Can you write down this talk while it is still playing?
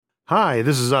Hi,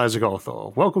 this is Isaac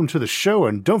Arthur. Welcome to the show,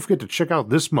 and don't forget to check out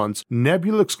this month's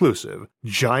Nebula exclusive,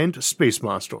 Giant Space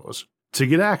Monsters. To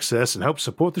get access and help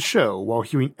support the show while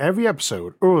hearing every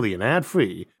episode early and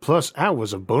ad-free, plus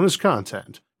hours of bonus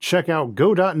content, check out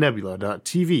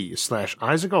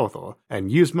go.nebula.tv/IsaacArthur and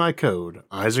use my code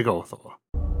IsaacArthur.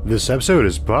 This episode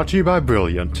is brought to you by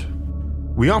Brilliant.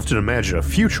 We often imagine a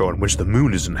future in which the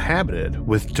moon is inhabited,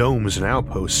 with domes and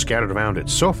outposts scattered around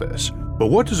its surface. But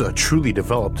what does a truly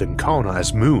developed and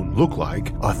colonized moon look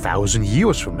like 1,000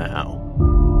 years from now?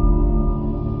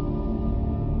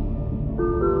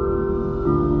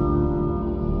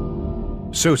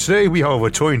 So today we are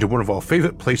returning to one of our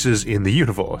favorite places in the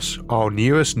universe, our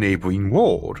nearest neighboring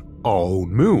world, our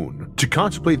own moon, to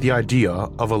contemplate the idea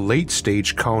of a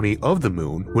late-stage colony of the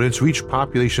moon when it's reached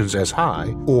populations as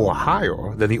high or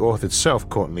higher than the Earth itself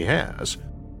currently has.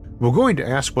 We're going to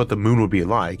ask what the moon would be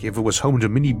like if it was home to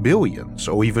many billions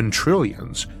or even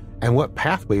trillions, and what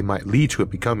pathway might lead to it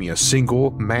becoming a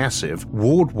single, massive,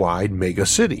 worldwide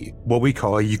megacity, what we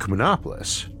call a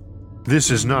Ecumenopolis. This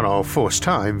is not our first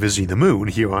time visiting the moon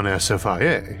here on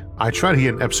SFIA. I try to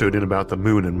get an episode in about the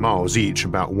moon and Mars each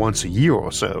about once a year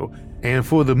or so, and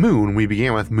for the moon we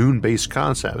began with moon-based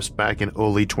concepts back in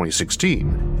early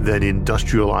 2016, then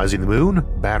Industrializing the Moon,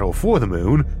 Battle for the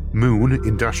Moon, Moon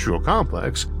Industrial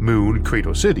Complex, Moon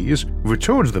Crater Cities,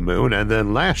 Return to the Moon, and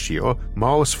then last year,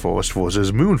 Mars First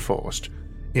vs. Moon First.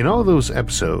 In all those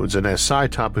episodes, and as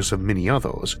side topics of many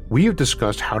others, we have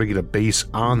discussed how to get a base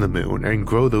on the moon and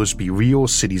grow those to be real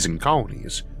cities and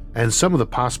colonies, and some of the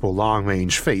possible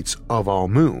long-range fates of our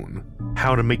moon,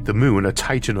 how to make the moon a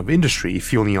titan of industry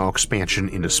fueling our expansion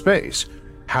into space,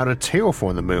 how to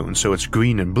terraform the moon so it's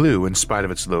green and blue in spite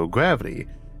of its low gravity,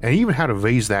 and even how to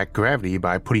raise that gravity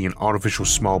by putting an artificial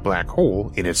small black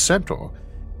hole in its center.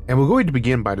 And we're going to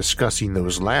begin by discussing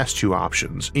those last two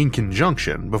options in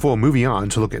conjunction before moving on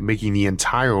to look at making the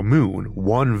entire moon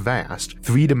one vast,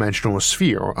 three-dimensional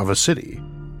sphere of a city.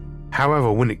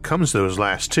 However, when it comes to those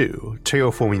last two,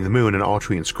 terraforming the moon and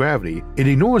altering its gravity, it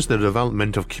ignores the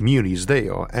development of communities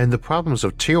there and the problems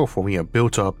of terraforming a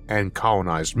built-up and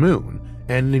colonized moon,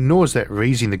 and it ignores that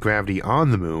raising the gravity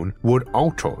on the moon would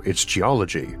alter its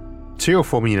geology.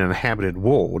 Terraforming an inhabited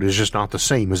world is just not the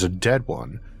same as a dead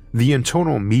one. The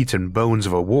internal meat and bones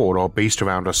of a world are based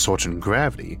around a certain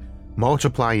gravity.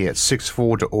 Multiplying it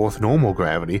sixfold to Earth normal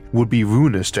gravity would be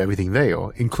ruinous to everything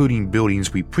there, including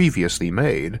buildings we previously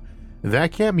made.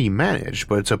 That can be managed,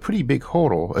 but it's a pretty big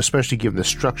hurdle, especially given the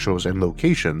structures and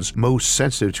locations most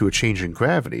sensitive to a change in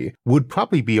gravity would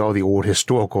probably be all the old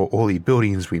historical early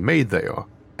buildings we made there,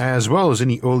 as well as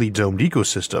any early domed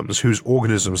ecosystems whose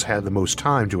organisms had the most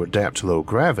time to adapt to low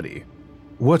gravity.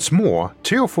 What's more,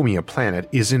 terraforming a planet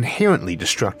is inherently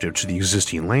destructive to the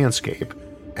existing landscape.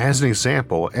 As an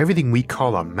example, everything we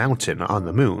call a mountain on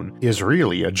the moon is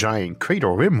really a giant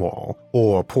crater rim wall,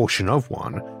 or a portion of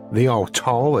one. They are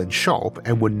tall and sharp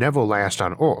and would never last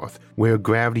on Earth, where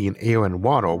gravity and air and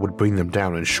water would bring them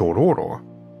down in short order.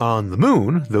 On the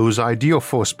moon, those ideal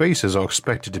first bases are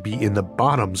expected to be in the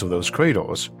bottoms of those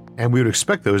craters, and we would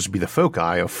expect those to be the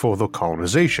foci of further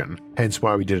colonization, hence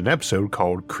why we did an episode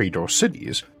called Crater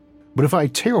Cities. But if I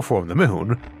terraform the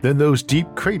moon, then those deep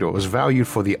craters valued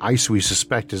for the ice we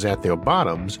suspect is at their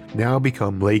bottoms now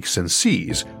become lakes and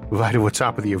seas, right over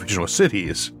top of the original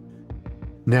cities.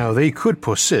 Now, they could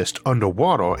persist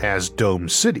underwater as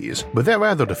domed cities, but that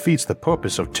rather defeats the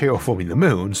purpose of terraforming the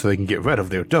moon so they can get rid of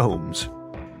their domes.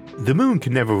 The moon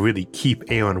can never really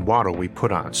keep air and water we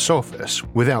put on its surface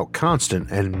without constant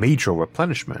and major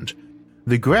replenishment.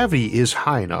 The gravity is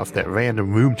high enough that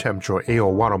random room temperature air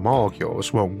or water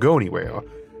molecules won't go anywhere.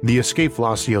 The escape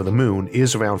velocity of the moon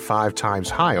is around 5 times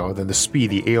higher than the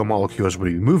speed the air molecules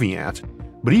would be moving at,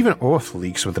 but even Earth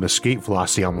leaks with an escape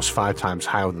velocity almost 5 times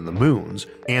higher than the moon's,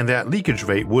 and that leakage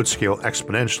rate would scale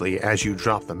exponentially as you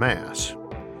drop the mass.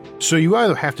 So you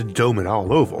either have to dome it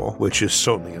all over, which is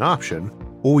certainly an option,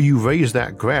 or you raise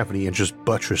that gravity and just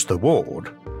buttress the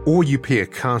world, or you pay a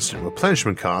constant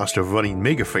replenishment cost of running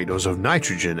megafreighters of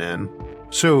nitrogen in.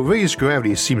 So raised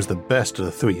gravity seems the best of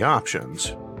the three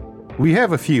options. We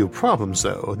have a few problems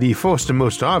though, the first and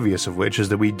most obvious of which is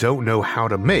that we don't know how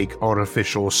to make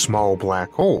artificial small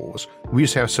black holes. We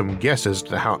just have some guesses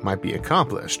to how it might be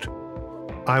accomplished.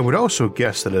 I would also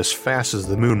guess that as fast as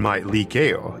the moon might leak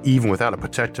air, even without a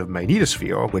protective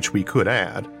magnetosphere, which we could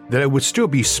add, that it would still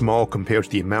be small compared to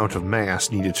the amount of mass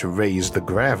needed to raise the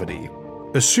gravity.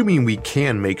 Assuming we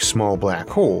can make small black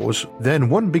holes, then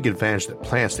one big advantage that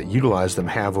planets that utilize them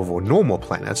have over normal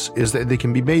planets is that they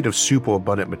can be made of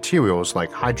superabundant materials like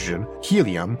hydrogen,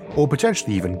 helium, or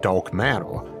potentially even dark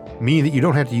matter, meaning that you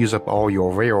don't have to use up all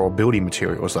your rare building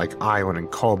materials like iron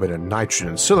and carbon and nitrogen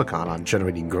and silicon on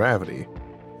generating gravity.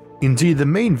 Indeed, the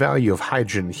main value of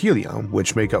hydrogen and helium,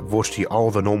 which make up virtually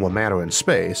all the normal matter in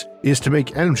space, is to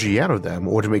make energy out of them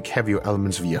or to make heavier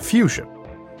elements via fusion.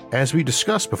 As we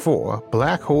discussed before,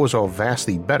 black holes are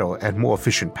vastly better and more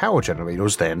efficient power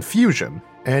generators than fusion,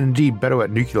 and indeed better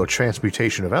at nuclear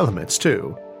transmutation of elements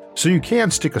too. So you can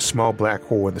stick a small black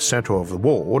hole in the center of the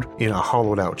world in a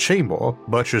hollowed out chamber,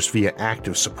 buttressed via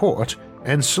active support,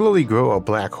 and slowly grow a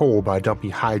black hole by dumping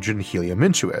hydrogen and helium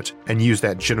into it, and use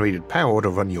that generated power to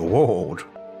run your world.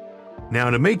 Now,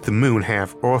 to make the moon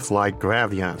have Earth-like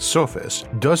gravity on its surface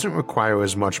doesn't require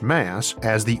as much mass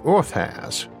as the Earth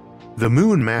has. The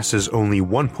moon masses only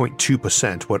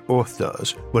 1.2% what Earth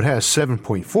does, but has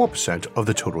 7.4% of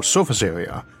the total surface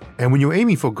area, and when you're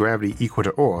aiming for gravity equal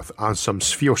to Earth on some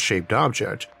sphere-shaped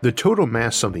object, the total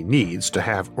mass something needs to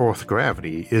have Earth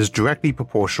gravity is directly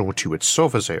proportional to its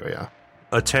surface area.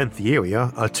 1/10 the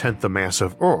area, 1/10 the mass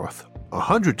of Earth.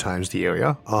 100 times the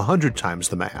area, 100 times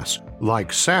the mass,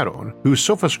 like Saturn, whose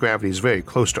surface gravity is very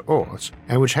close to Earth's,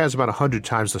 and which has about 100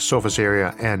 times the surface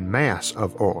area and mass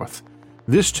of Earth.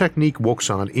 This technique works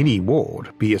on any world,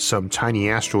 be it some tiny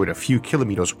asteroid a few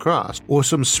kilometers across, or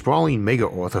some sprawling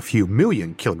mega-Earth a few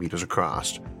million kilometers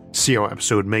across. See our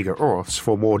episode Mega Earths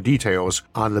for more details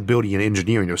on the building and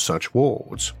engineering of such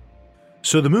worlds.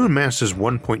 So the moon masses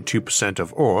 1.2%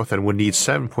 of Earth and would need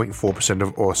 7.4%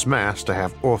 of Earth's mass to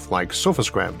have Earth-like surface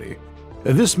gravity.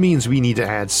 This means we need to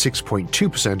add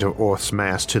 6.2% of Earth's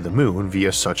mass to the moon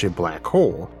via such a black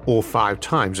hole, or 5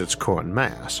 times its current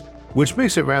mass, which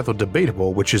makes it rather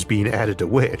debatable which is being added to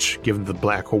which, given the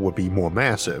black hole would be more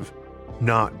massive.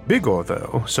 Not bigger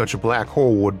though, such a black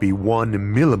hole would be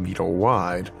 1 millimeter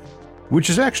wide, which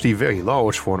is actually very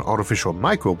large for an artificial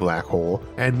micro-black hole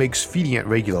and makes feeding at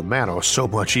regular matter so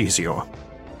much easier.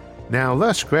 Now,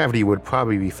 less gravity would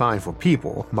probably be fine for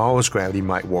people. Mars gravity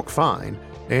might work fine,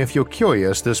 and if you're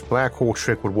curious, this black hole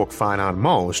trick would work fine on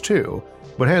Mars too,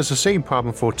 but has the same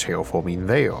problem for terraforming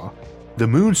there. The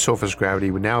moon's surface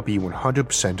gravity would now be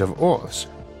 100% of Earth's,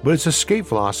 but its escape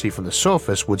velocity from the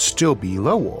surface would still be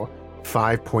lower,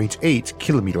 5.8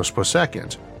 kilometers per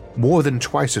second, more than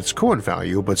twice its current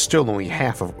value but still only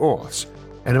half of Earth's,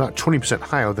 and about 20%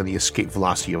 higher than the escape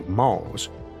velocity of Mars.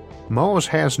 Mars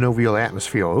has no real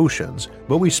atmosphere or oceans,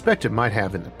 but we expect it might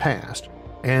have in the past,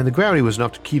 and the gravity was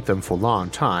enough to keep them for long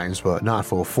times but not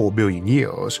for 4 billion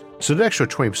years, so the extra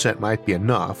 20% might be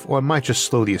enough, or it might just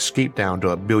slow the escape down to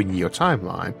a billion-year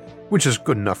timeline, which is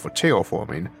good enough for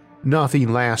terraforming.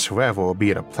 Nothing lasts forever,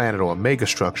 be it a planet or a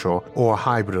megastructure or a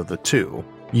hybrid of the two.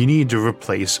 You need to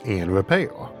replace and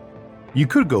repair. You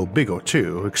could go bigger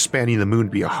too, expanding the moon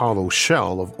to be a hollow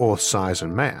shell of Earth's size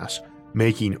and mass,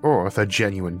 making Earth a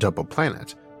genuine double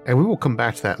planet, and we will come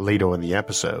back to that later in the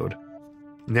episode.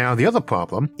 Now, the other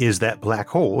problem is that black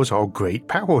holes are great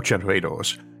power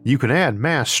generators. You can add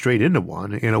mass straight into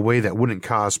one in a way that wouldn't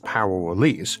cause power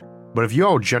release, but if you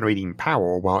are generating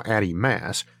power while adding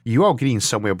mass, you are getting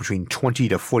somewhere between 20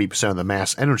 to 40% of the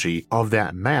mass energy of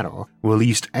that matter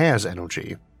released as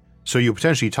energy. So you're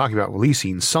potentially talking about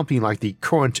releasing something like the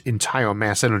current entire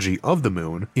mass energy of the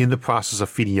moon in the process of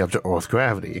feeding up to Earth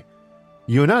gravity.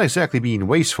 You're not exactly being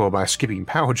wasteful by skipping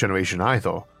power generation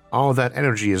either. All that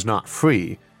energy is not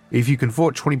free. If you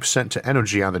convert 20% to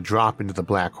energy on the drop into the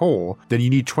black hole, then you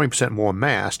need 20% more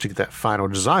mass to get that final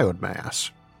desired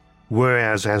mass.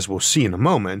 Whereas, as we'll see in a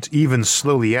moment, even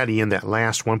slowly adding in that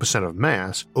last 1% of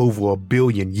mass over a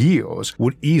billion years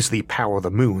would easily power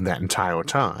the moon that entire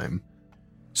time.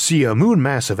 See, a moon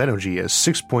mass of energy is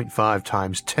 6.5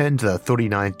 times 10 to the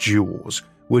 39th joules,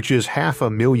 which is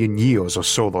 500,000 years of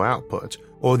solar output,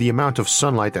 or the amount of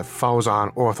sunlight that falls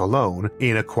on Earth alone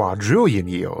in a quadrillion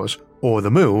years, or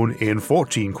the moon in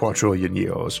 14 quadrillion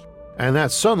years. And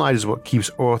that sunlight is what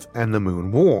keeps Earth and the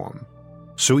moon warm.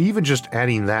 So even just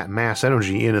adding that mass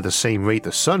energy in at the same rate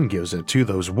the sun gives it to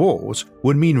those worlds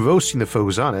would mean roasting the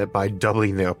foes on it by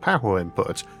doubling their power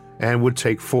input, and would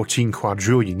take 14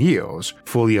 quadrillion years,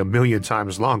 fully 1,000,000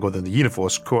 times longer than the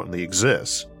universe currently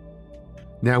exists.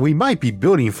 Now, we might be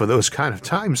building for those kind of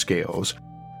timescales.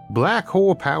 Black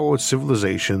hole-powered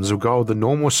civilizations regard the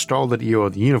normal starlit era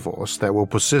of the universe that will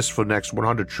persist for the next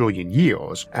 100 trillion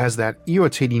years as that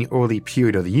irritating early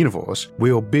period of the universe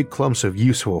where big clumps of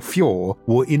useful fuel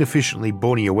were inefficiently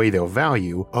burning away their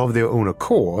value of their own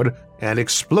accord and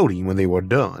exploding when they were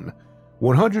done.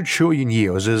 100 trillion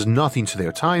years is nothing to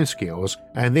their timescales,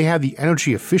 and they have the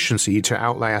energy efficiency to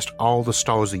outlast all the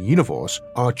stars in the universe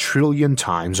 1 trillion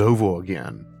times over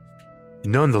again.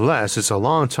 Nonetheless, it's a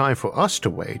long time for us to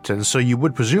wait, and so you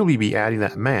would presumably be adding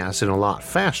that mass in a lot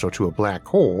faster to a black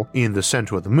hole in the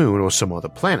center of the moon or some other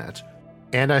planet.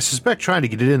 And I suspect trying to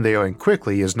get it in there and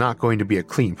quickly is not going to be a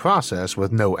clean process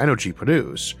with no energy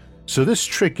produced, so this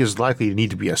trick is likely to need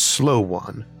to be a slow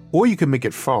one. Or you can make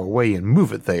it far away and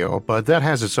move it there, but that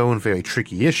has its own very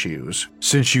tricky issues,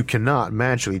 since you cannot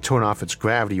magically turn off its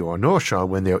gravity or inertia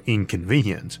when they're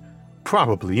inconvenient.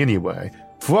 Probably anyway.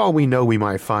 For all we know, we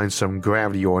might find some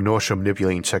gravity or inertia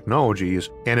manipulating technologies,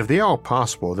 and if they are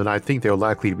possible, then I think they're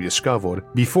likely to be discovered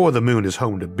before the moon is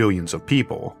home to billions of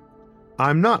people.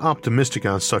 I'm not optimistic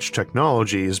on such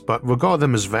technologies, but regard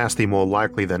them as vastly more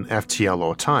likely than FTL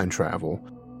or time travel.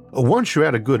 Once you're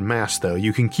at a good mass though,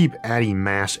 you can keep adding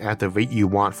mass at the rate you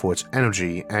want for its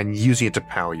energy and using it to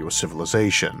power your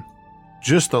civilization.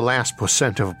 Just the last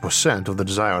 % of the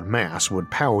desired mass would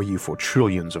power you for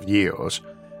trillions of years.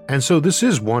 And so this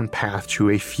is one path to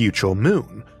a future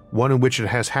moon, one in which it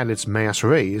has had its mass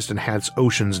raised and had its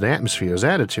oceans and atmospheres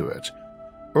added to it.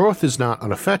 Earth is not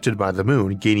unaffected by the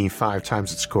moon gaining 5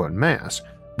 times its current mass,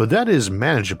 but that is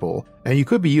manageable, and you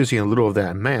could be using a little of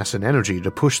that mass and energy to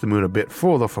push the moon a bit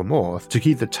further from Earth to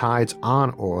keep the tides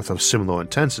on Earth of similar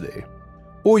intensity.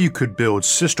 Or you could build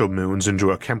sister moons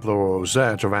into a Kepler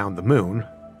rosette around the moon,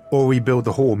 or rebuild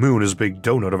the whole moon as a big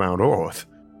donut around Earth.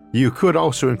 You could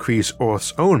also increase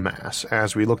Earth's own mass,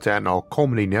 as we looked at in our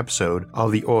culminating episode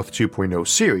of the Earth 2.0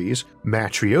 series,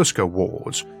 Matryoshka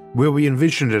Worlds, where we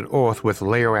envisioned an Earth with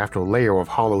layer after layer of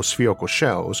hollow spherical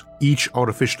shells, each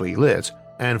artificially lit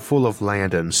and full of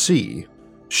land and sea,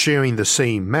 sharing the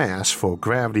same mass for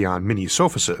gravity on many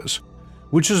surfaces,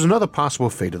 which is another possible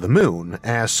fate of the moon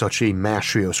as such a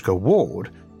Matryoshka world.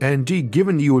 And indeed,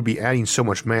 given you would be adding so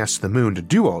much mass to the moon to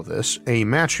do all this, a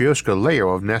Matryoshka layer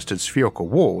of nested spherical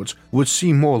worlds would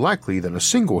seem more likely than a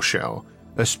single shell,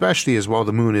 especially as while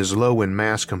the moon is low in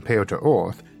mass compared to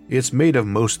Earth, it's made of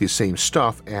mostly the same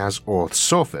stuff as Earth's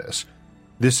surface.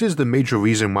 This is the major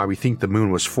reason why we think the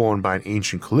moon was formed by an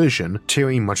ancient collision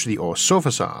tearing much of the Earth's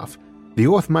surface off. The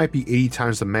Earth might be 80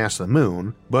 times the mass of the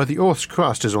moon, but the Earth's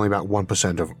crust is only about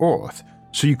 1% of Earth.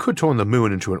 So you could turn the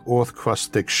moon into an Earth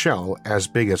crust thick shell as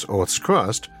big as Earth's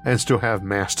crust and still have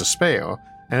mass to spare,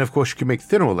 and of course you can make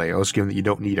thinner layers given that you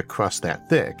don't need a crust that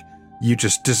thick. You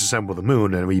just disassemble the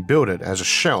moon and rebuild it as a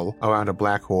shell around a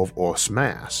black hole of Earth's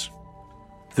mass.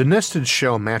 The nested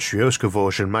shell Matryoshka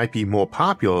version might be more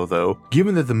popular though,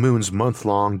 given that the moon's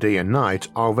month-long day and night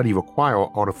already require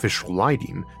artificial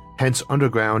lighting, hence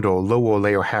underground or lower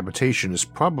layer habitation is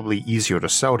probably easier to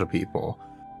sell to people.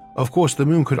 Of course, the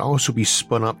moon could also be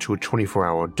spun up to a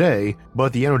 24-hour day,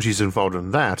 but the energies involved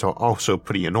in that are also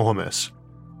pretty enormous.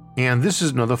 And this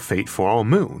is another fate for our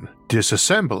moon,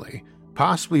 disassembly,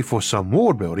 possibly for some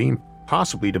world building,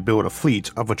 possibly to build a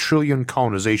fleet of 1 trillion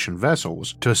colonization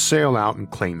vessels to sail out and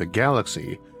claim the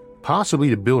galaxy, possibly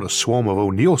to build a swarm of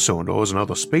O'Neill cylinders and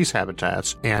other space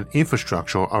habitats and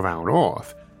infrastructure around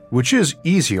Earth, which is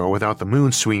easier without the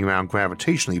moon swinging around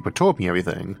gravitationally perturbing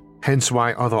everything. Hence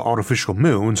why other artificial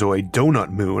moons or a donut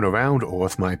moon around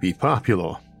Earth might be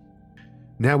popular.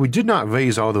 Now, we did not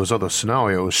raise all those other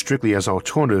scenarios strictly as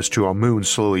alternatives to our moon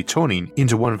slowly turning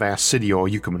into one vast city or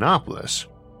Eucumenopolis,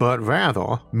 but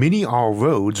rather many are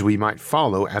roads we might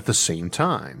follow at the same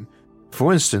time.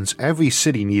 For instance, every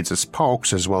city needs its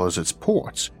parks as well as its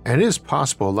ports, and it is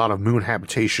possible a lot of moon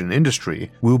habitation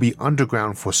industry will be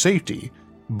underground for safety,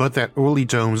 but that early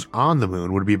domes on the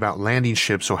moon would be about landing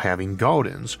ships or having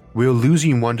gardens, where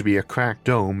losing one to be a cracked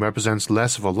dome represents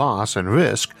less of a loss and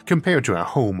risk compared to a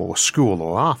home or school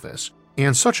or office,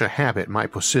 and such a habit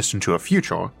might persist into a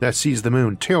future that sees the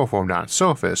moon terraformed on its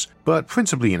surface, but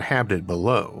principally inhabited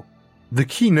below. The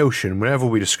key notion whenever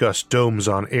we discuss domes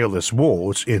on airless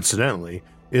worlds, incidentally,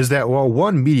 is that while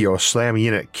one meteor slamming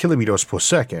in at kilometers per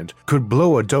second could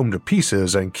blow a dome to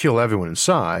pieces and kill everyone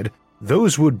inside,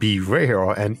 those would be rare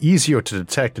and easier to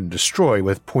detect and destroy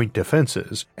with point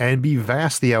defenses, and be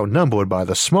vastly outnumbered by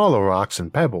the smaller rocks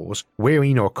and pebbles,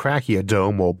 wearing or cracking a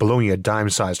dome or blowing a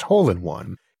dime-sized hole in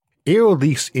one. Air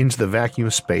leaks into the vacuum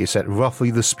space at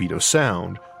roughly the speed of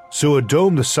sound, so a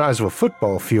dome the size of a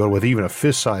football field with even a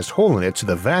fist-sized hole in it to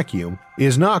the vacuum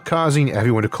is not causing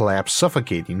everyone to collapse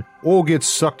suffocating or get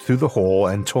sucked through the hole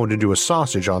and turned into a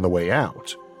sausage on the way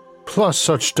out. Plus,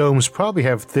 such domes probably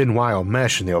have thin wire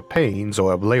mesh in their panes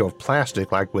or a layer of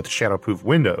plastic like with shatterproof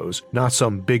windows, not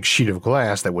some big sheet of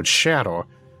glass that would shatter.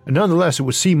 Nonetheless, it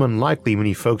would seem unlikely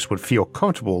many folks would feel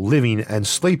comfortable living and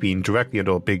sleeping directly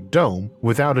under a big dome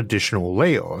without additional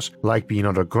layers, like being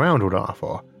underground would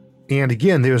offer. And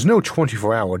again, there's no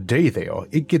 24-hour day there.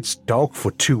 It gets dark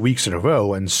for 2 weeks in a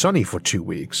row and sunny for 2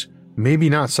 weeks. maybe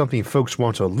not something folks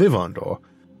want to live under.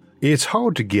 It's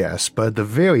hard to guess, but at the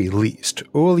very least,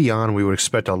 early on we would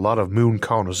expect a lot of moon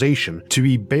colonization to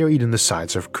be buried in the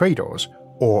sides of craters,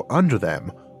 or under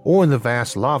them, or in the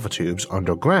vast lava tubes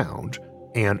underground,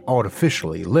 and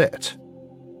artificially lit.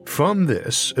 From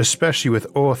this, especially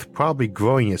with Earth probably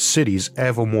growing its cities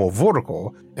ever more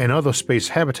vertical, and other space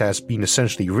habitats being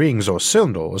essentially rings or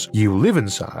cylinders you live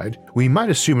inside, we might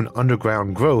assume an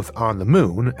underground growth on the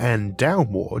moon and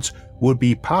downwards would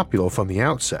be popular from the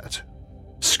outset.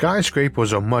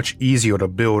 Skyscrapers are much easier to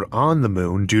build on the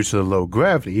moon due to the low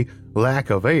gravity, lack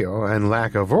of air, and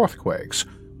lack of earthquakes,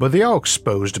 but they are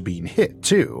exposed to being hit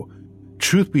too.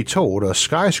 Truth be told, a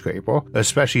skyscraper,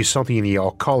 especially something in the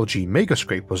arcology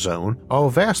megascraper zone, are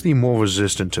vastly more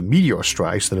resistant to meteor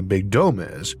strikes than a big dome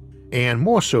is, and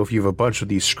more so if you have a bunch of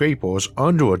these scrapers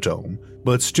under a dome,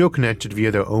 but still connected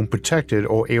via their own protected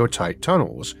or airtight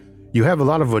tunnels. You have a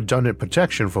lot of redundant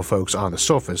protection for folks on the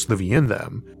surface living in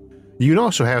them. You can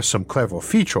also have some clever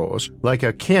features, like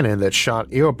a cannon that shot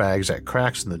airbags at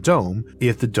cracks in the dome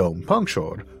if the dome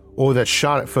punctured, or that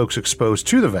shot at folks exposed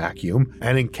to the vacuum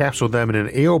and encapsulated them in an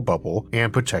air bubble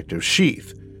and protective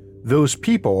sheath. Those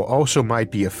people also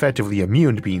might be effectively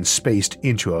immune to being spaced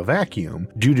into a vacuum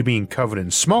due to being covered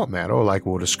in smart matter like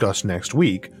we'll discuss next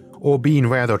week, or being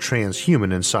rather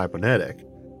transhuman and cybernetic.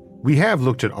 We have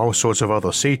looked at all sorts of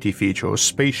other safety features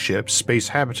spaceships, space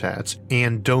habitats,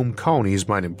 and dome colonies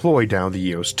might employ down the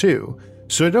years too,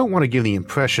 so I don't want to give the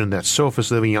impression that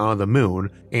surface living on the moon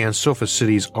and surface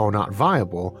cities are not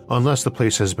viable unless the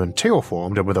place has been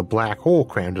terraformed and with a black hole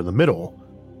crammed in the middle.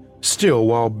 Still,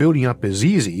 while building up is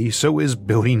easy, so is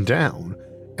building down.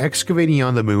 Excavating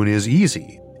on the moon is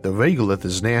easy. The regolith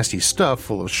is nasty stuff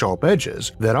full of sharp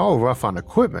edges that are rough on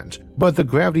equipment, but the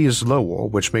gravity is lower,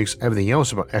 which makes everything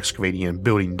else about excavating and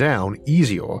building down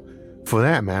easier. For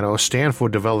that matter,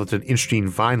 Stanford developed an interesting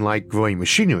vine-like growing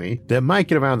machinery that might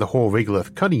get around the whole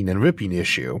regolith cutting and ripping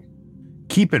issue.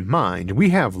 Keep in mind, we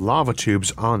have lava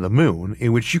tubes on the moon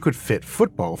in which you could fit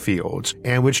football fields,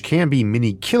 and which can be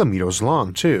many kilometers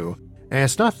long too. And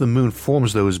it's not that the moon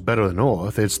forms those better than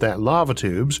Earth, it's that lava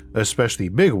tubes, especially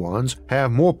big ones,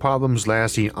 have more problems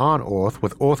lasting on Earth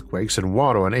with earthquakes and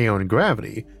water and air and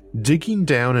gravity. Digging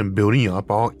down and building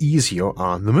up are easier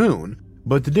on the moon,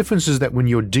 but the difference is that when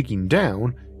you're digging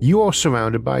down, you are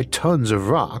surrounded by tons of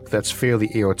rock that's fairly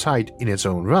airtight in its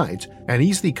own right and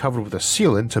easily covered with a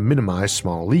sealant to minimize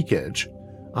small leakage.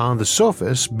 On the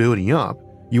surface, building up,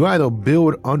 you either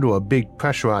build under a big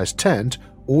pressurized tent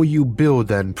or you build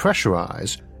then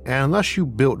pressurize, and unless you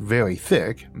built very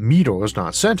thick, meters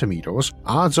not centimeters,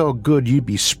 odds are good you'd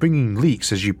be springing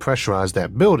leaks as you pressurized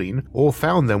that building or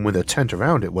found them when the tent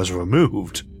around it was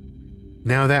removed.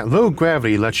 Now that low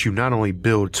gravity lets you not only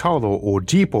build taller or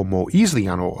deeper more easily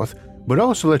on Earth, but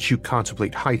also lets you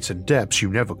contemplate heights and depths you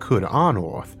never could on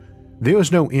Earth. There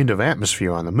is no end of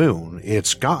atmosphere on the moon,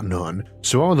 it's got none,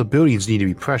 so all the buildings need to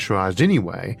be pressurized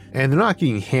anyway, and they're not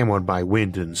getting hammered by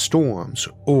wind and storms,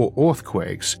 or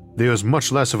earthquakes. There is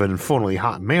much less of an infernally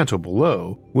hot mantle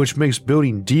below, which makes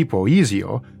building deeper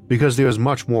easier because there is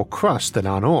much more crust than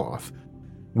on Earth.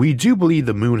 We do believe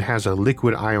the moon has a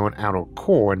liquid iron outer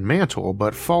core and mantle,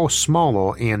 but far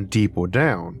smaller and deeper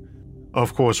down.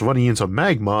 Of course, running into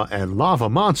magma and lava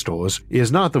monsters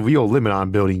is not the real limit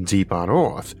on building deep on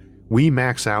Earth. We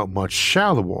max out much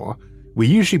shallower. We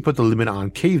usually put the limit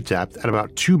on cave depth at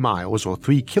about 2 miles or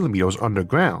 3 kilometers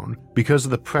underground because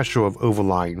of the pressure of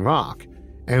overlying rock,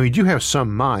 and we do have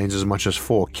some mines as much as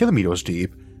 4 kilometers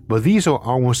deep, but these are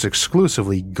almost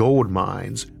exclusively gold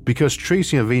mines because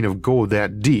tracing a vein of gold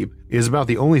that deep is about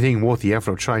the only thing worth the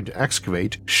effort of trying to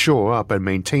excavate, shore up, and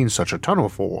maintain such a tunnel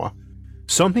for.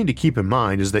 Something to keep in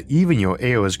mind is that even your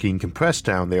air is getting compressed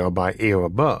down there by air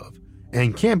above,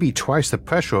 and can't be twice the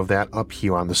pressure of that up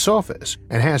here on the surface,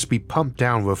 and has to be pumped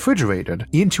down refrigerated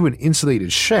into an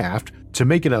insulated shaft to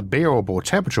make it a bearable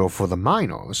temperature for the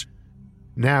miners.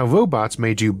 Now, robots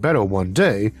may do better one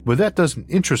day, but that doesn't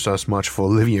interest us much for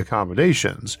living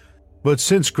accommodations. But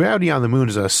since gravity on the moon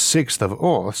is a sixth of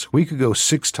Earth's, we could go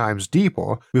 6 times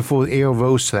deeper before the air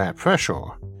rose to that pressure.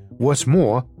 What's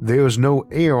more, there is no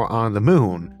air on the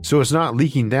moon, so it's not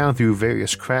leaking down through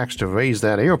various cracks to raise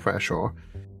that air pressure.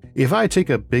 If I take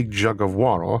a big jug of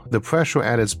water, the pressure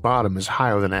at its bottom is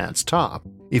higher than at its top.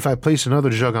 If I place another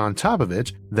jug on top of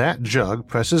it, that jug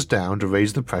presses down to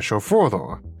raise the pressure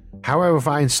further. However, if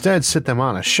I instead sit them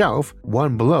on a shelf,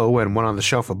 one below and one on the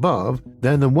shelf above,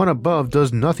 then the one above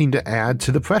does nothing to add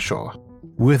to the pressure.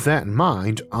 With that in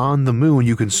mind, on the moon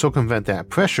you can circumvent that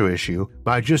pressure issue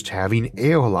by just having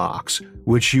airlocks,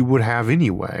 which you would have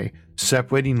anyway,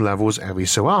 separating levels every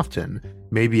so often,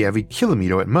 maybe every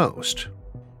kilometer at most.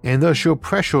 And thus your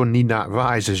pressure need not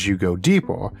rise as you go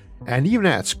deeper, and even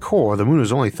at its core the moon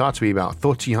is only thought to be about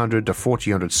 1300 to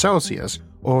 1400 Celsius,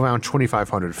 or around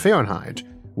 2500 Fahrenheit,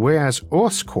 whereas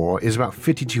Earth's core is about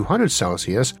 5200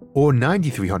 Celsius or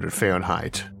 9300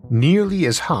 Fahrenheit, nearly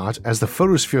as hot as the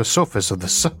photosphere surface of the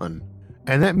sun.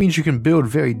 And that means you can build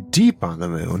very deep on the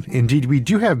moon. Indeed, we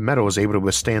do have metals able to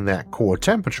withstand that core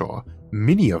temperature,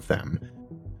 many of them.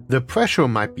 The pressure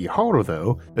might be harder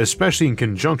though, especially in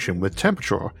conjunction with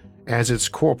temperature, as its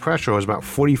core pressure is about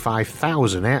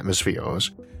 45,000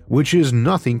 atmospheres, which is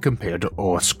nothing compared to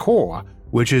Earth's core,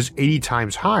 which is 80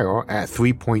 times higher at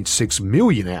 3.6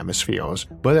 million atmospheres,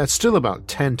 but that's still about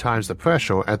 10 times the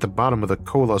pressure at the bottom of the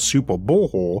Kola Super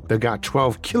borehole that got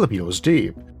 12 kilometers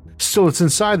deep. Still, it's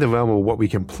inside the realm of what we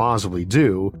can plausibly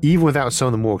do, even without some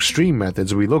of the more extreme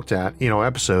methods we looked at in our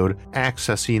episode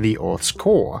Accessing the Earth's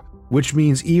Core, which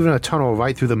means even a tunnel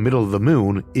right through the middle of the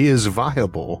moon is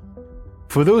viable.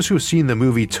 For those who've seen the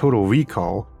movie Total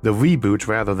Recall, the reboot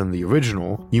rather than the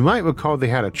original, you might recall they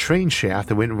had a train shaft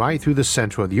that went right through the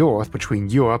center of the Earth between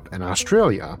Europe and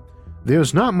Australia.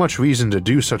 There's not much reason to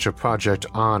do such a project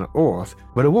on Earth,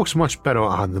 but it works much better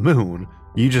on the moon.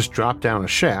 You just drop down a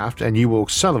shaft and you will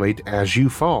accelerate as you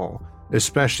fall,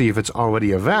 especially if it's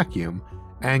already a vacuum,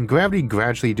 and gravity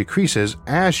gradually decreases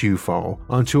as you fall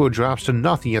until it drops to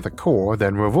nothing at the core,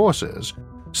 then reverses.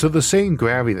 So the same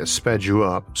gravity that sped you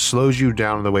up slows you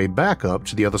down on the way back up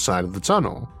to the other side of the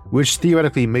tunnel, which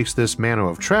theoretically makes this manner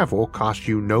of travel cost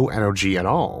you no energy at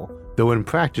all, though in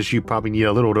practice you probably need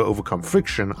a little to overcome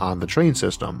friction on the train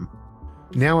system.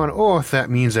 Now on Earth that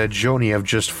means a journey of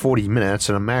just 40 minutes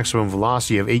and a maximum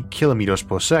velocity of 8 kilometers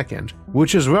per second,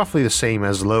 which is roughly the same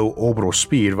as low orbital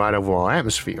speed right over our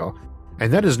atmosphere,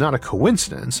 and that is not a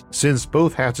coincidence since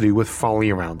both have to do with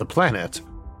falling around the planet.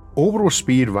 Orbital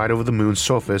speed right over the moon's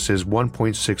surface is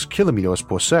 1.6 kilometers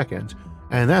per second,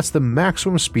 and that's the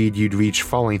maximum speed you'd reach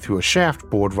falling through a shaft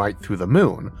bored right through the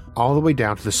moon, all the way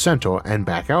down to the center and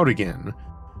back out again.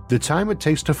 The time it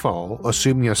takes to fall,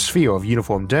 assuming a sphere of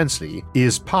uniform density,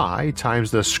 is pi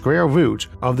times the square root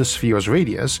of the sphere's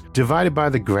radius divided by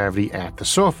the gravity at the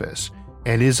surface,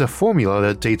 and is a formula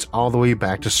that dates all the way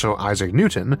back to Sir Isaac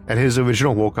Newton and his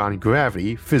original work on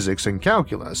gravity, physics, and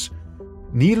calculus.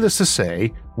 Needless to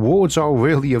say, worlds are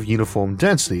rarely of uniform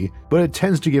density, but it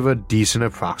tends to give a decent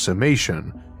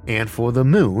approximation, and for the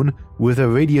moon, with a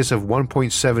radius of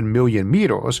 1.7 million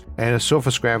meters and a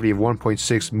surface gravity of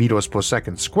 1.6 meters per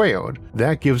second squared,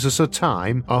 that gives us a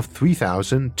time of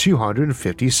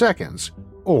 3,250 seconds,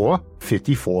 or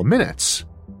 54 minutes.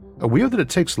 Weird that it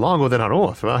takes longer than on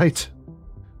Earth, right?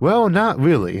 Well, not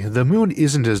really. The moon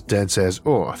isn't as dense as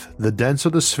Earth. The denser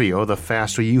the sphere, the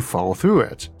faster you fall through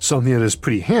it, something that is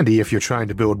pretty handy if you're trying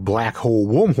to build black hole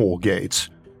wormhole gates.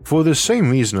 For the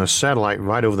same reason a satellite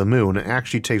right over the moon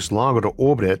actually takes longer to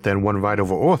orbit it than one right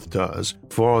over Earth does,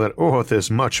 for all that Earth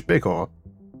is much bigger.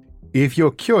 If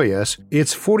you're curious,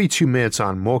 it's 42 minutes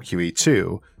on Mercury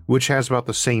too, which has about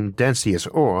the same density as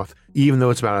Earth, even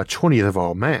though it's about a 20th of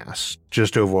our mass,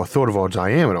 just over a third of our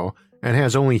diameter, and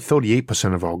has only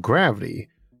 38% of our gravity.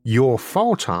 Your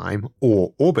fall time,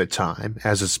 or orbit time,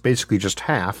 as it's basically just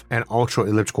half an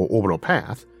ultra-elliptical orbital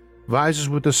path, rises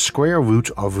with the square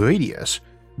root of radius,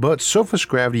 but surface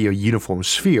gravity of a uniform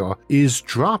sphere is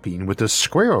dropping with the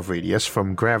square of radius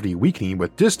from gravity weakening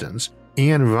with distance,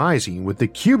 and rising with the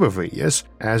cube of radius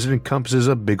as it encompasses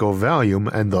a bigger volume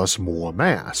and thus more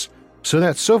mass, so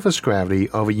that surface gravity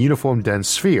of a uniform dense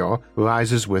sphere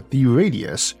rises with the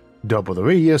radius, double the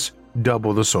radius,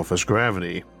 double the surface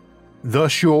gravity.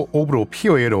 Thus your orbital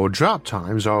period or drop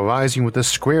times are rising with the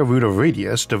square root of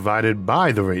radius divided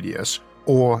by the radius,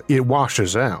 or it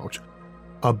washes out.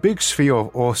 A big sphere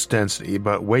of Earth's density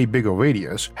but way bigger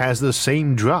radius has the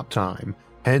same drop time,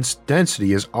 hence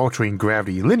density is altering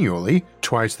gravity linearly,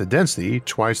 twice the density,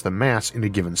 twice the mass in a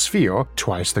given sphere,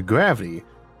 twice the gravity,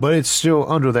 but it's still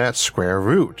under that square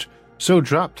root, so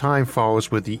drop time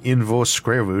follows with the inverse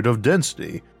square root of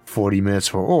density, 40 minutes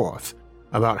for Earth,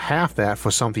 about half that for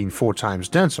something 4 times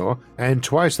denser, and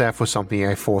twice that for something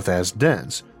a fourth as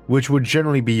dense, which would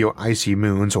generally be your icy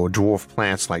moons or dwarf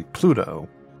planets like Pluto.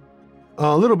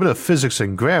 A little bit of physics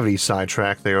and gravity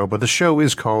sidetrack there, but the show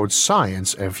is called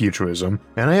Science and Futurism,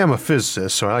 and I am a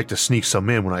physicist, so I like to sneak some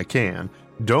in when I can.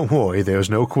 Don't worry, there's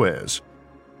no quiz.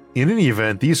 In any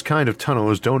event, these kind of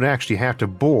tunnels don't actually have to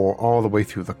bore all the way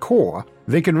through the core.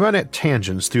 They can run at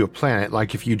tangents through a planet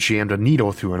like if you jammed a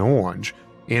needle through an orange,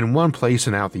 in one place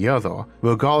and out the other,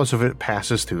 regardless if it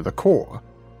passes through the core.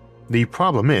 The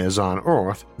problem is, on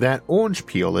Earth, that orange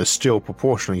peel is still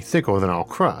proportionally thicker than our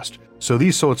crust, so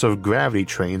these sorts of gravity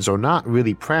trains are not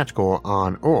really practical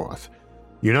on Earth.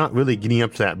 You're not really getting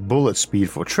up to that bullet speed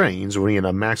for trains, running at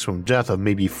a maximum depth of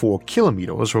maybe 4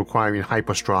 kilometers, requiring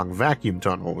hyper-strong vacuum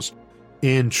tunnels.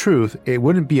 In truth, it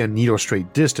wouldn't be a needle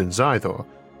straight distance either.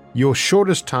 Your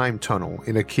shortest time tunnel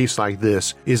in a case like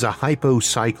this is a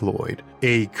hypocycloid,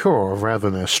 a curve rather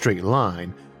than a straight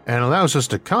line, and allows us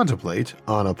to contemplate,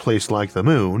 on a place like the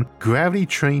moon, gravity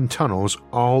train tunnels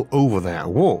all over that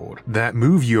world that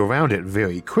move you around it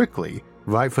very quickly,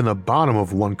 right from the bottom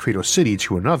of one crater city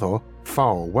to another,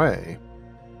 far away.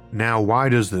 Now, why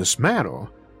does this matter?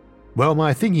 Well,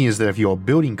 my thinking is that if you're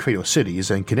building crater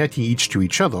cities and connecting each to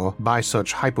each other by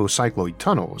such hypocycloid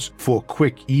tunnels for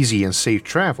quick, easy, and safe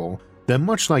travel, then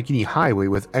much like any highway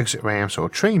with exit ramps or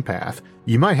train path,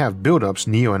 you might have buildups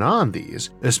near and on these,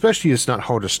 especially if it's not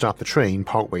hard to stop the train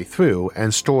partway through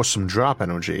and store some drop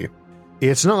energy.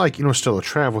 It's not like interstellar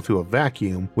travel through a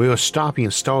vacuum where stopping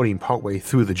and starting partway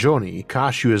through the journey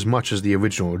costs you as much as the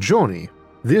original journey.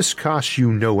 This costs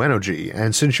you no energy,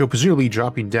 and since you're presumably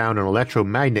dropping down an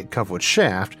electromagnet-covered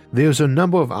shaft, there's a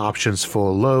number of options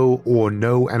for low or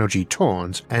no energy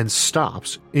turns and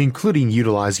stops, including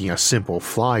utilizing a simple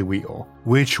flywheel,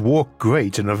 which work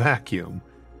great in a vacuum.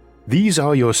 These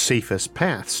are your safest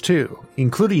paths too,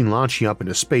 including launching up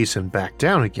into space and back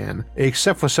down again,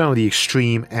 except for some of the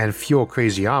extreme and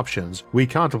fuel-crazy options we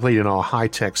contemplate in our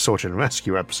high-tech search and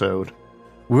rescue episode.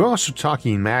 We're also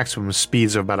talking maximum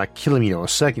speeds of about a kilometer a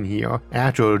second here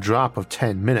after a drop of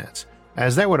 10 minutes,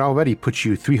 as that would already put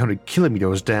you 300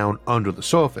 kilometers down under the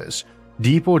surface.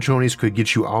 Deeper journeys could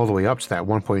get you all the way up to that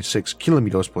 1.6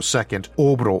 kilometers per second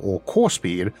orbital or core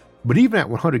speed, but even at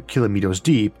 100 kilometers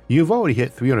deep, you've already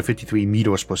hit 353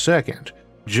 meters per second,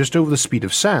 just over the speed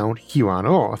of sound here on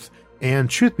Earth, and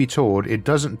truth be told, it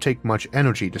doesn't take much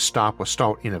energy to stop or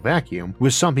start in a vacuum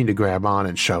with something to grab on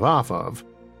and shove off of.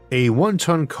 A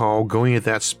 1-ton car going at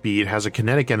that speed has a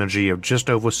kinetic energy of just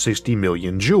over 60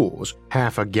 million joules,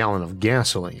 half a gallon of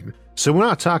gasoline, so we're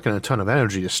not talking a ton of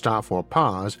energy to stop for a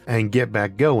pause and get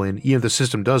back going even if the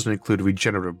system doesn't include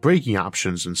regenerative braking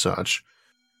options and such.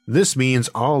 This means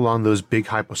all along those big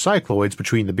hypocycloids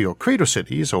between the bigger crater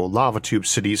cities, or lava tube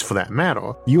cities for that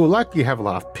matter, you will likely have a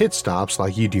lot of pit stops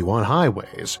like you do on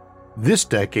highways. This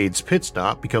decade's pit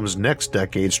stop becomes next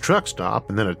decade's truck stop,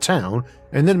 and then a town,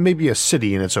 and then maybe a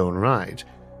city in its own right.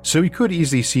 So we could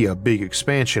easily see a big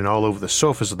expansion all over the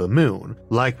surface of the moon,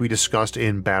 like we discussed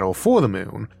in Battle for the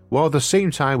Moon, while at the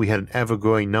same time we had an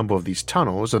ever-growing number of these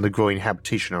tunnels and the growing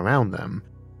habitation around them.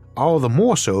 All the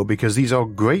more so because these are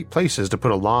great places to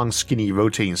put a long, skinny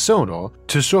rotating cylinder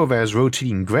to serve as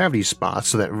rotating gravity spots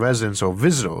so that residents or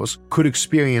visitors could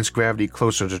experience gravity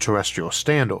closer to terrestrial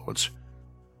standards.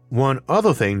 One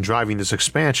other thing driving this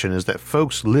expansion is that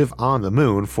folks live on the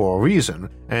moon for a reason,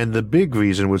 and the big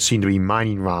reason would seem to be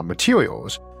mining raw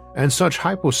materials, and such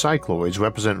hypocycloids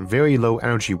represent very low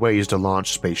energy ways to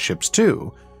launch spaceships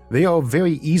too. They are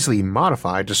very easily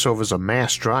modified to serve as a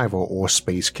mass driver or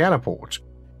space catapult.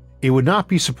 It would not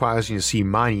be surprising to see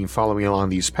mining following along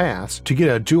these paths to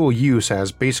get a dual use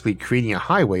as basically creating a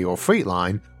highway or freight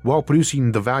line while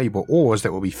producing the valuable ores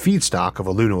that will be feedstock of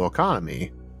a lunar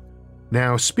economy.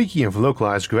 Now, speaking of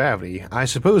localized gravity, I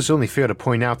suppose it's only fair to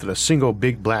point out that a single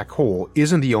big black hole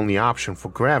isn't the only option for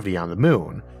gravity on the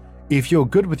moon. If you're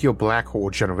good with your black hole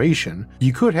generation,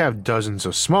 you could have dozens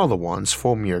of smaller ones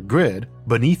forming a grid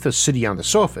beneath the city on the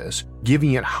surface,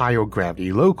 giving it higher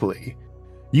gravity locally.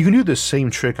 You can do the same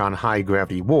trick on high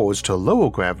gravity worlds to lower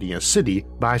gravity in a city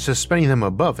by suspending them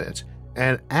above it,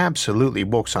 and it absolutely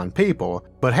works on paper,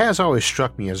 but has always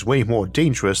struck me as way more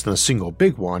dangerous than a single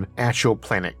big one at your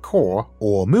planet core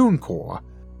or moon core.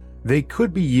 They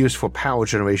could be used for power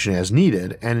generation as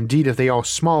needed, and indeed if they are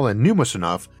small and numerous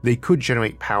enough, they could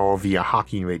generate power via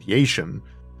Hawking radiation.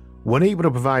 When able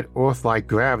to provide Earth-like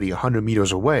gravity 100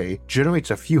 meters away,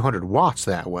 generates a few hundred watts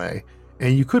that way,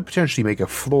 and you could potentially make a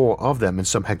floor of them in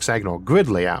some hexagonal grid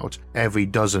layout every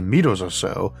dozen meters or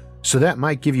so that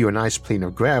might give you a nice plane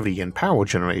of gravity and power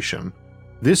generation.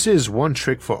 This is one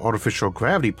trick for artificial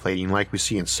gravity plating like we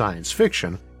see in science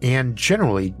fiction, and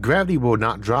generally gravity will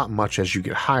not drop much as you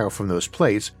get higher from those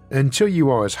plates until you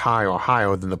are as high or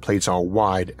higher than the plates are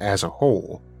wide as a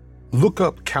whole. Look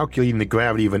up calculating the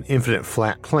gravity of an infinite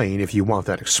flat plane if you want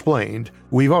that explained.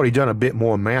 We've already done a bit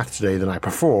more math today than I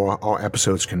prefer our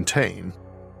episodes contain.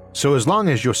 So as long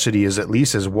as your city is at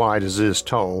least as wide as it is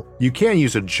tall, you can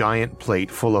use a giant plate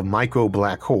full of micro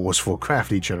black holes for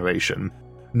gravity generation.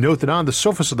 Note that on the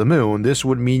surface of the moon, this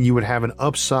would mean you would have an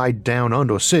upside down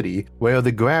under city where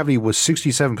the gravity was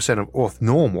 67% of Earth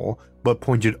normal, but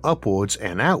pointed upwards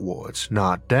and outwards,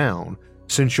 not down.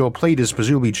 since your plate is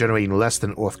presumably generating less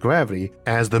than Earth gravity,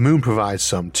 as the moon provides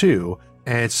some too,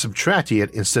 and it's subtracting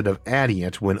it instead of adding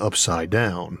it when upside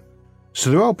down. So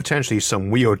there are potentially some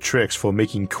weird tricks for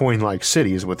making coin-like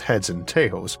cities with heads and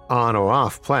tails, on or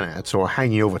off planets, or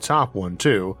hanging over top one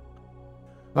too.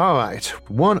 Alright,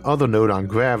 one other note on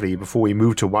gravity before we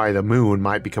move to why the moon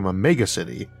might become a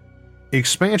megacity.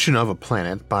 Expansion of a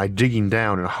planet by digging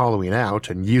down and hollowing out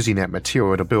and using that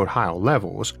material to build higher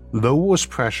levels lowers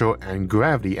pressure and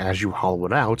gravity as you hollow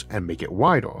it out and make it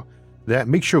wider. That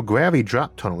makes your gravity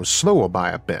drop tunnels slower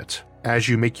by a bit, as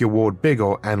you make your world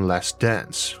bigger and less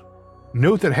dense.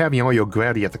 Note that having all your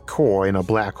gravity at the core in a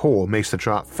black hole makes the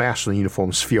drop faster than a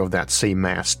uniform sphere of that same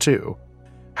mass too.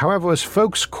 However, as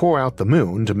folks core out the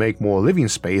moon to make more living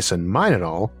space and mine it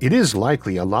all, it is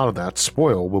likely a lot of that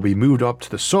spoil will be moved up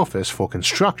to the surface for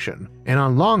construction, and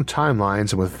on long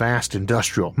timelines and with vast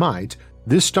industrial might,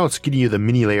 this starts getting you the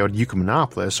mini-layered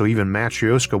Eucumenopolis or even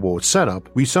Matryoshka world setup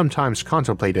we sometimes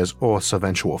contemplate as Earth's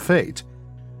eventual fate.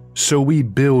 So we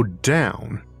build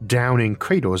down in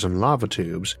craters and lava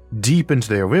tubes, deep into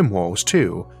their rim walls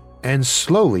too, and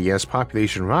slowly as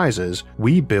population rises,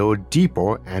 we build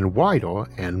deeper and wider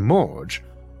and merge,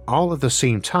 all at the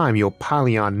same time you're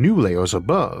piling on new layers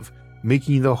above,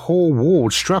 making the whole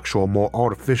world structure more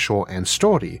artificial and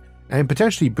sturdy, and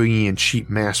potentially bringing in cheap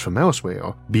mass from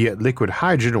elsewhere, be it liquid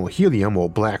hydrogen or helium or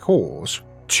black holes,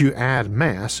 to add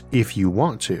mass if you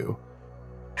want to.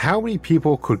 How many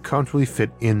people could comfortably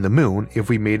fit in the moon if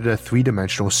we made it a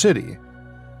three-dimensional city?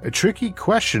 A tricky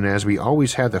question, as we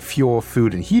always have the fuel,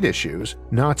 food, and heat issues,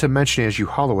 not to mention as you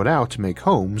hollow it out to make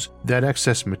homes, that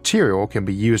excess material can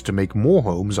be used to make more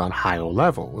homes on higher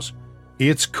levels.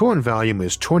 Its current volume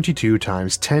is 22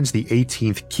 times 10 to the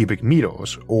 18th cubic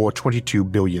meters, or 22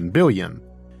 billion,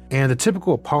 and the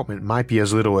typical apartment might be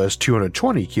as little as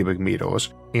 220 cubic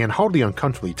meters, and hardly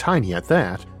uncomfortably tiny at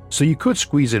that, so you could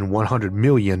squeeze in 100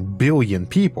 million billion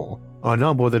people, a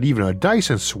number that even a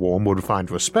Dyson swarm would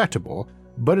find respectable,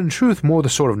 but in truth more the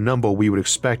sort of number we would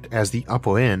expect as the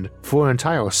upper end for an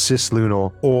entire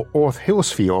cislunar or Earth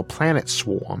hemisphere planet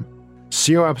swarm.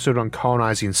 See our episode on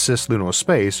colonizing cislunar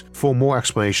space for more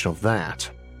explanation of that.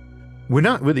 We're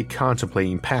not really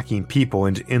contemplating packing people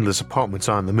into endless apartments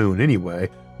on the moon anyway,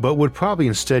 but would probably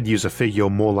instead use a figure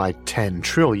more like 10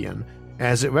 trillion,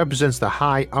 as it represents the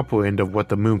high upper end of what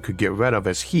the moon could get rid of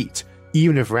as heat,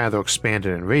 even if rather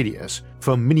expanded in radius,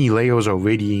 from many layers of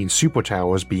radiating super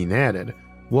towers being added,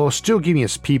 while still giving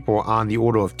us people on the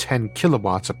order of 10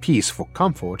 kilowatts apiece for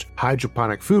comfort,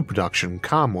 hydroponic food production,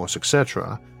 commerce,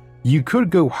 etc. You could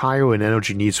go higher in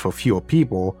energy needs for fewer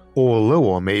people, or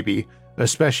lower maybe,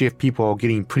 especially if people are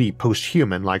getting pretty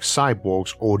post-human like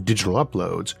cyborgs or digital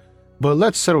uploads, but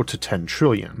let's settle to 10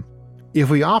 trillion. If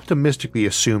we optimistically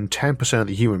assume 10% of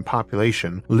the human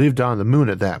population lived on the moon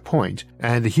at that point,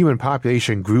 and the human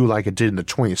population grew like it did in the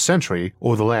 20th century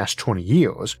or the last 20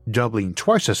 years, doubling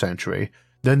twice a century,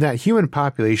 then that human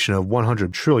population of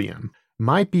 100 trillion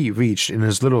might be reached in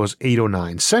as little as 8 or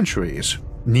 9 centuries,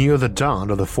 near the dawn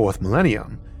of the 4th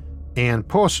millennium. And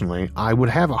personally, I would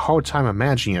have a hard time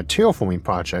imagining a terraforming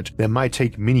project that might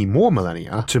take many more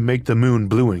millennia to make the moon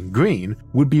blue and green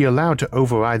would be allowed to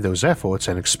override those efforts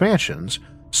and expansions,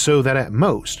 so that at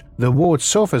most, the world's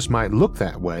surface might look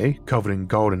that way, covered in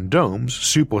golden domes,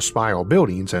 super spiral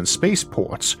buildings, and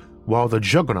spaceports, while the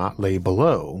juggernaut lay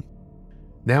below.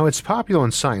 Now, it's popular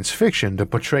in science fiction to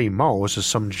portray Mars as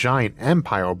some giant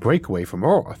empire breakaway from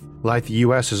Earth, like the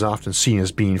US is often seen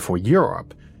as being for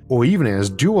Europe, or even as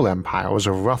dual empires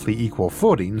of roughly equal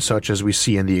footing such as we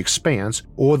see in The Expanse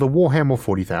or the Warhammer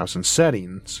 40,000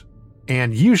 settings.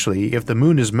 And usually, if the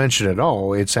moon is mentioned at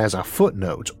all, it's as a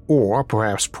footnote, or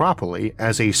perhaps properly,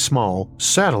 as a small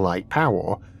satellite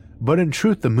power, but in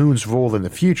truth the moon's role in the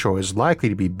future is likely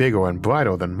to be bigger and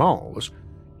brighter than Mars.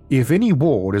 If any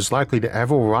world is likely to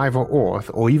ever rival Earth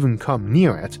or even come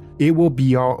near it, it will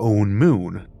be our own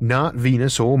moon, not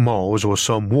Venus or Mars or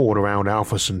some world around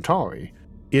Alpha Centauri.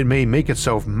 It may make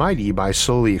itself mighty by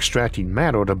slowly extracting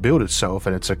matter to build itself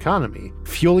and its economy,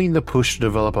 fueling the push to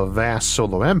develop a vast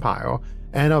solar empire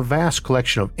and a vast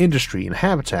collection of industry and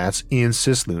habitats in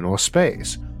cislunar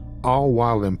space, all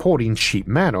while importing cheap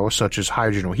matter such as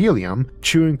hydrogen or helium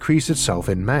to increase itself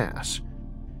in mass.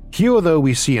 Here though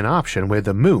we see an option where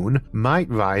the moon might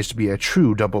rise to be a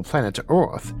true double planet to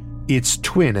Earth, its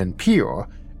twin and peer,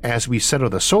 as we settle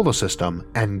the solar system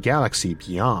and galaxy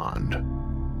beyond.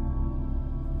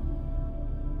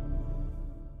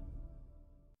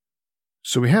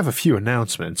 So we have a few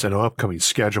announcements and our upcoming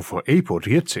schedule for April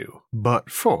to get to, but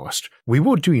first, we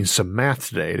were doing some math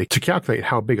today to calculate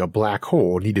how big a black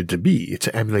hole needed to be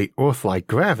to emulate Earth-like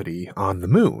gravity on the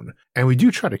moon, and we do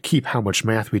try to keep how much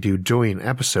math we do during an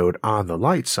episode on the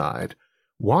light side.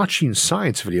 Watching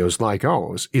science videos like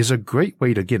ours is a great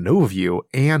way to get an overview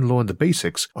and learn the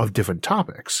basics of different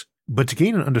topics. But to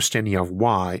gain an understanding of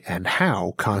why and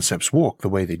how concepts work the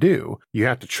way they do, you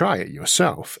have to try it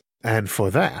yourself. And for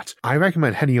that, I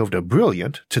recommend heading over to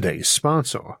Brilliant, today's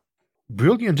sponsor.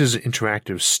 Brilliant is an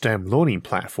interactive STEM learning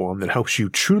platform that helps you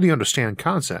truly understand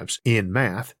concepts in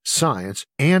math, science,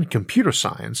 and computer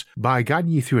science by guiding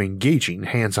you through engaging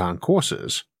hands-on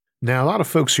courses. Now, a lot of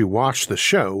folks who watch the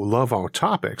show love our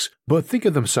topics, but think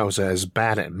of themselves as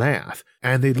bad at math,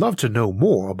 and they'd love to know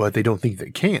more, but they don't think they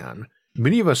can.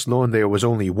 Many of us learned there was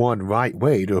only one right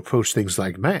way to approach things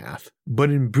like math, but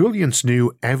in Brilliant's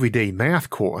new Everyday Math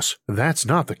course, that's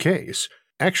not the case.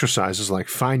 Exercises like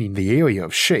finding the area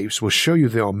of shapes will show you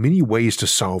there are many ways to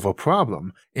solve a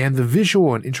problem, and the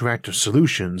visual and interactive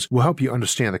solutions will help you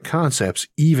understand the concepts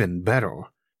even better.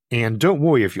 And don't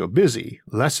worry if you're busy,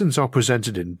 lessons are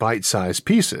presented in bite-sized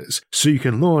pieces, so you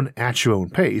can learn at your own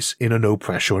pace in a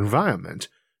no-pressure environment.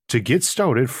 To get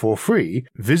started for free,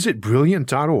 visit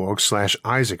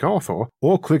brilliant.org/IsaacArthur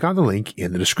or click on the link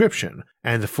in the description,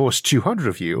 and the first 200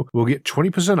 of you will get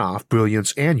 20% off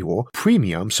Brilliant's annual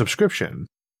premium subscription.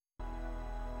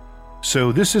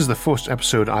 So this is the first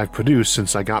episode I've produced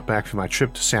since I got back from my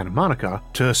trip to Santa Monica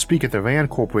to speak at the RAND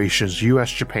Corporation's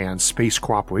US-Japan Space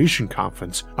Cooperation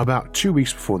Conference about 2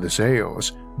 weeks before this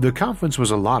airs. The conference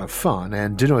was a lot of fun,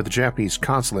 and dinner at the Japanese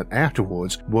consulate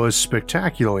afterwards was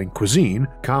spectacular in cuisine,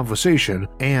 conversation,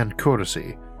 and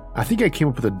courtesy. I think I came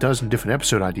up with a dozen different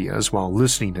episode ideas while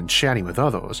listening and chatting with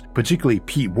others, particularly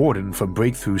Pete Worden from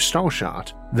Breakthrough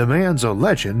Starshot. The man's a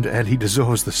legend, and he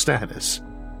deserves the status.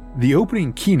 The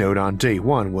opening keynote on day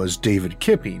one was David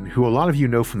Kipping, who a lot of you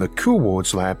know from the Cool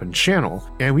Words Lab and channel,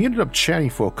 and we ended up chatting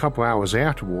for a couple hours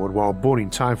afterward while boarding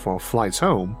time for our flights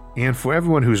home. And for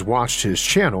everyone who's watched his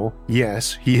channel,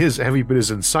 yes, he is every bit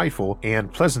as insightful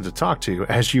and pleasant to talk to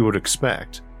as you would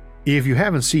expect. If you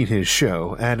haven't seen his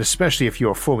show, and especially if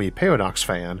you're a Fermi Paradox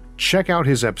fan, check out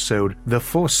his episode, The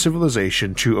First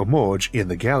Civilization to Emerge in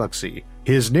the Galaxy.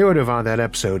 His narrative on that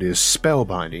episode is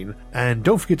spellbinding, and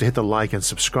don't forget to hit the like and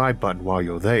subscribe button while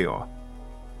you're there.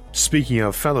 Speaking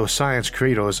of fellow science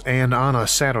creators, and on a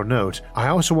sadder note, I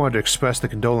also wanted to express the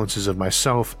condolences of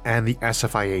myself and the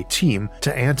SFIA team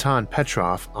to Anton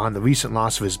Petrov on the recent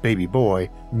loss of his baby boy,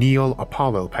 Neil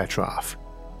Apollo Petrov.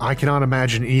 I cannot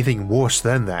imagine anything worse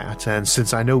than that, and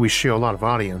since I know we share a lot of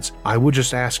audience, I would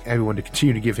just ask everyone to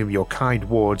continue to give him your kind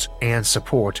words and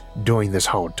support during this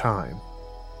hard time.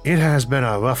 It has been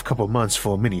a rough couple months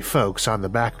for many folks on the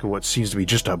back of what seems to be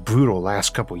just a brutal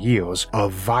last couple years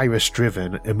of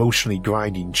virus-driven, emotionally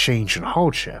grinding change and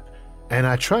hardship, and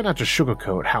I try not to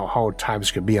sugarcoat how hard times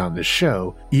can be on this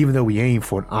show, even though we aim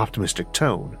for an optimistic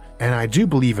tone, and I do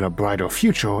believe in a brighter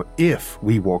future if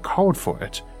we work hard for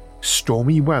it.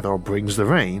 Stormy weather brings the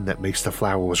rain that makes the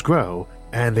flowers grow,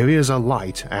 and there is a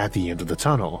light at the end of the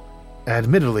tunnel.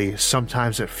 Admittedly,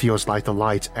 sometimes it feels like the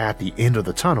light at the end of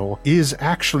the tunnel is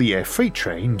actually a freight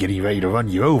train getting ready to run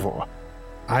you over.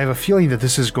 I have a feeling that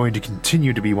this is going to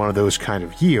continue to be one of those kind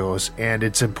of years, and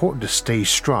it's important to stay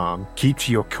strong, keep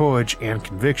to your courage and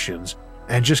convictions,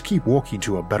 and just keep working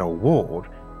to a better world,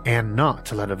 and not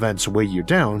to let events weigh you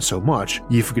down so much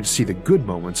you forget to see the good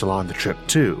moments along the trip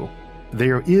too.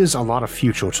 There is a lot of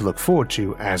future to look forward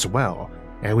to as well,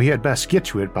 and we had best get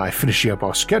to it by finishing up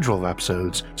our schedule of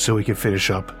episodes so we can finish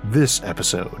up this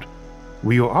episode.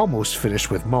 We are almost finished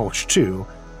with March 2,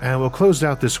 and we'll close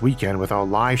out this weekend with our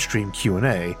live stream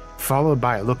Q&A, followed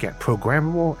by a look at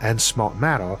Programmable and Smart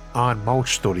Matter on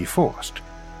March 31st.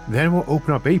 Then we'll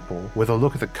open up April with a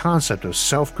look at the concept of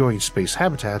self-growing space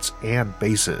habitats and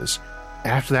bases.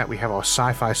 After that we have our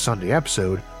Sci-Fi Sunday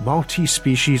episode,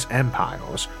 Multi-Species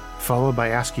Empires, followed by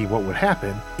asking what would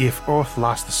happen if Earth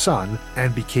lost the Sun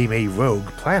and became a rogue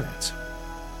planet.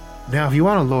 Now, if you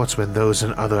want alerts when those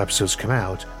and other episodes come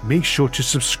out, make sure to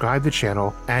subscribe to the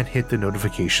channel and hit the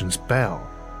notifications bell.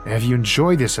 And if you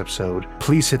enjoyed this episode,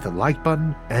 please hit the like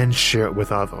button and share it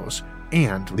with others,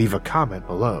 and leave a comment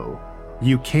below.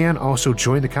 You can also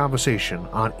join the conversation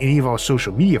on any of our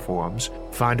social media forums,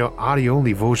 find our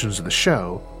audio-only versions of the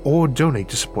show, or donate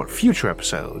to support future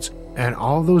episodes, and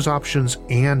all those options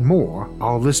and more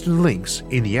are listed in links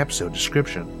in the episode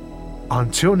description.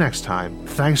 Until next time,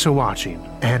 thanks for watching,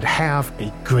 and have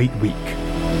a great week.